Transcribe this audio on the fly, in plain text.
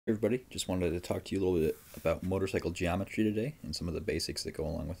Everybody, just wanted to talk to you a little bit about motorcycle geometry today and some of the basics that go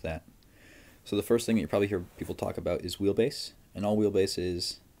along with that. So the first thing that you probably hear people talk about is wheelbase, and all wheelbase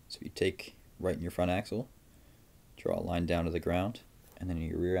is, so you take right in your front axle, draw a line down to the ground, and then in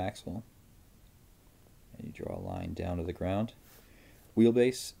your rear axle, and you draw a line down to the ground.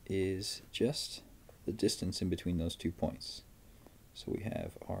 Wheelbase is just the distance in between those 2 points. So we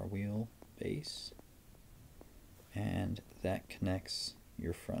have our wheel base, and that connects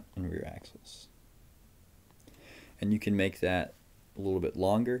your front and rear axles. And you can make that a little bit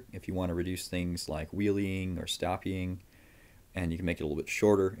longer if you want to reduce things like wheeling or stopping, and you can make it a little bit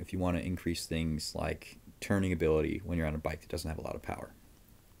shorter if you want to increase things like turning ability when you're on a bike that doesn't have a lot of power.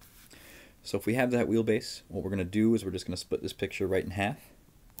 So if we have that wheelbase, what we're going to do is we're just going to split this picture right in half.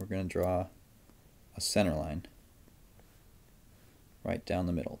 We're going to draw a center line right down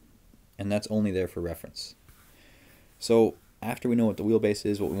the middle, and that's only there for reference. So after we know what the wheelbase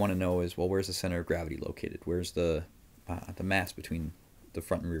is, what we want to know is, well, where's the center of gravity located? Where's the mass between the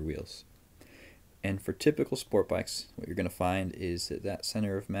front and rear wheels? And for typical sport bikes, what you're going to find is that that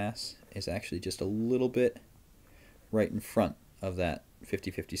center of mass is actually just a little bit right in front of that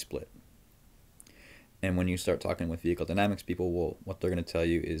 50-50 split. And when you start talking with vehicle dynamics people, well, what they're going to tell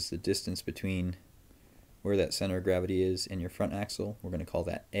you is the distance between where that center of gravity is in your front axle, we're going to call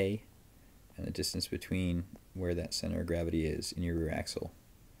that A, and the distance between where that center of gravity is in your rear axle,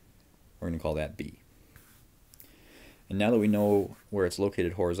 we're going to call that B. And now that we know where it's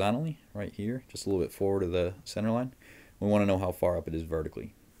located horizontally, right here, just a little bit forward of the center line, we want to know how far up it is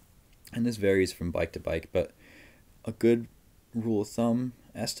vertically. And this varies from bike to bike, but a good rule of thumb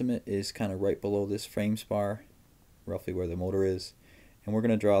estimate is kind of right below this frame spar, roughly where the motor is. And we're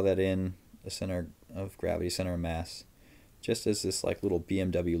going to draw that in the center of gravity, center of mass, just as this like little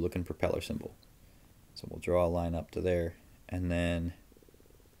BMW looking propeller symbol. So we'll draw a line up to there, and then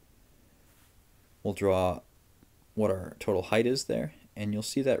we'll draw what our total height is there, and you'll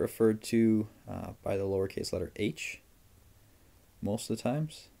see that referred to by the lowercase letter h most of the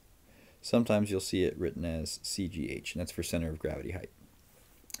times. Sometimes you'll see it written as CGH, and that's for center of gravity height.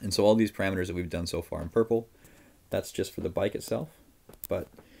 And so all these parameters that we've done so far in purple, that's just for the bike itself. But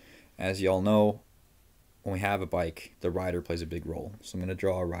as you all know, when we have a bike, the rider plays a big role. So I'm going to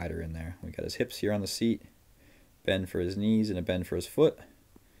draw a rider in there. We got his hips here on the seat, bend for his knees and a bend for his foot.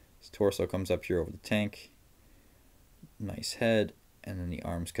 His torso comes up here over the tank, nice head, and then the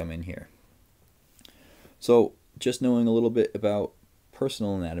arms come in here. So just knowing a little bit about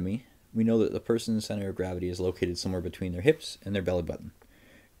personal anatomy, we know that the person's center of gravity is located somewhere between their hips and their belly button.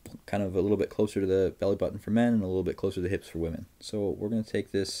 Kind of a little bit closer to the belly button for men and a little bit closer to the hips for women. So we're going to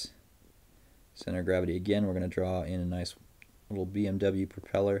take this center of gravity again. We're going to draw in a nice little BMW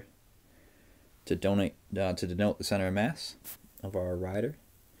propeller to denote the center of mass of our rider.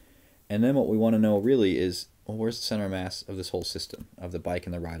 And then what we want to know really is, well, where's the center of mass of this whole system, of the bike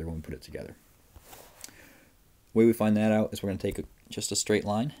and the rider when we put it together? The way we find that out is we're going to take just a straight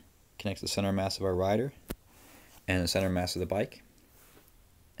line, connect the center of mass of our rider and the center of mass of the bike.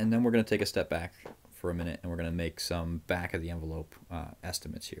 And then we're going to take a step back for a minute, and we're going to make some back of the envelope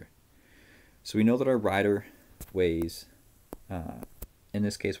estimates here. So we know that our rider weighs, in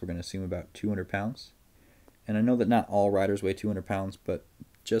this case we're going to assume about 200 pounds. And I know that not all riders weigh 200 pounds, but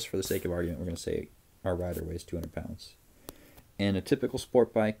just for the sake of argument, we're going to say our rider weighs 200 pounds. And a typical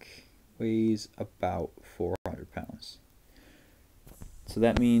sport bike weighs about 400 pounds. So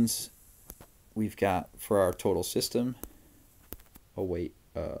that means we've got, for our total system, a weight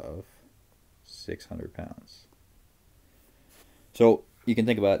of 600 pounds. So you can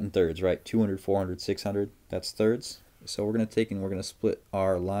think about it in thirds, right? 200, 400, 600, that's thirds. So we're going to take and we're going to split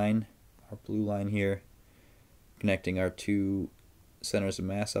our line, our blue line here, connecting our two centers of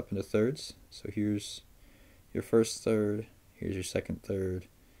mass up into thirds. So here's your first third, here's your second third,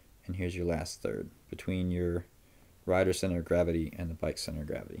 and here's your last third between your rider center of gravity and the bike center of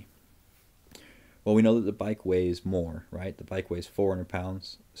gravity. Well, we know that the bike weighs more, right? The bike weighs 400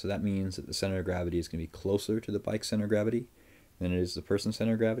 pounds, so that means that the center of gravity is going to be closer to the bike center of gravity than it is the person's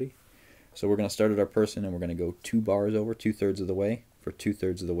center of gravity. So we're going to start at our person, and we're going to go 2 bars over, 2/3 of the way, for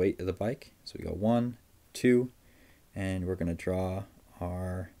 2/3 of the weight of the bike. So we go 1, 2, and we're going to draw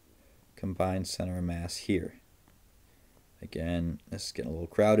our combined center of mass here. Again, this is getting a little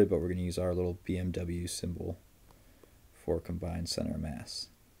crowded, but we're going to use our little BMW symbol for combined center of mass.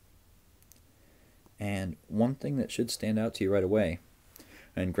 And one thing that should stand out to you right away,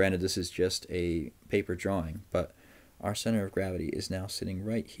 and granted this is just a paper drawing, but our center of gravity is now sitting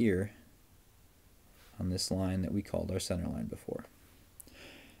right here on this line that we called our center line before.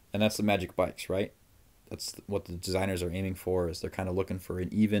 And that's the magic bikes, right? That's what the designers are aiming for, is they're kind of looking for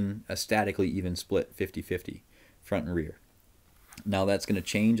a statically even split 50-50 front and rear. Now that's going to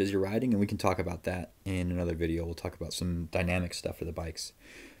change as you're riding, and we can talk about that in another video. We'll talk about some dynamic stuff for the bikes.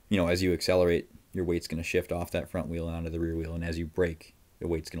 As you accelerate, your weight's going to shift off that front wheel and onto the rear wheel, and as you brake, the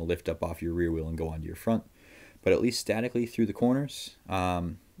weight's going to lift up off your rear wheel and go onto your front. But at least statically through the corners,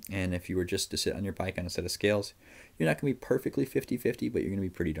 and if you were just to sit on your bike on a set of scales, you're not going to be perfectly 50-50, but you're going to be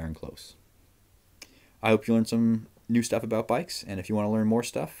pretty darn close. I hope you learned some new stuff about bikes, and if you want to learn more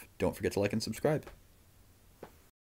stuff, don't forget to like and subscribe.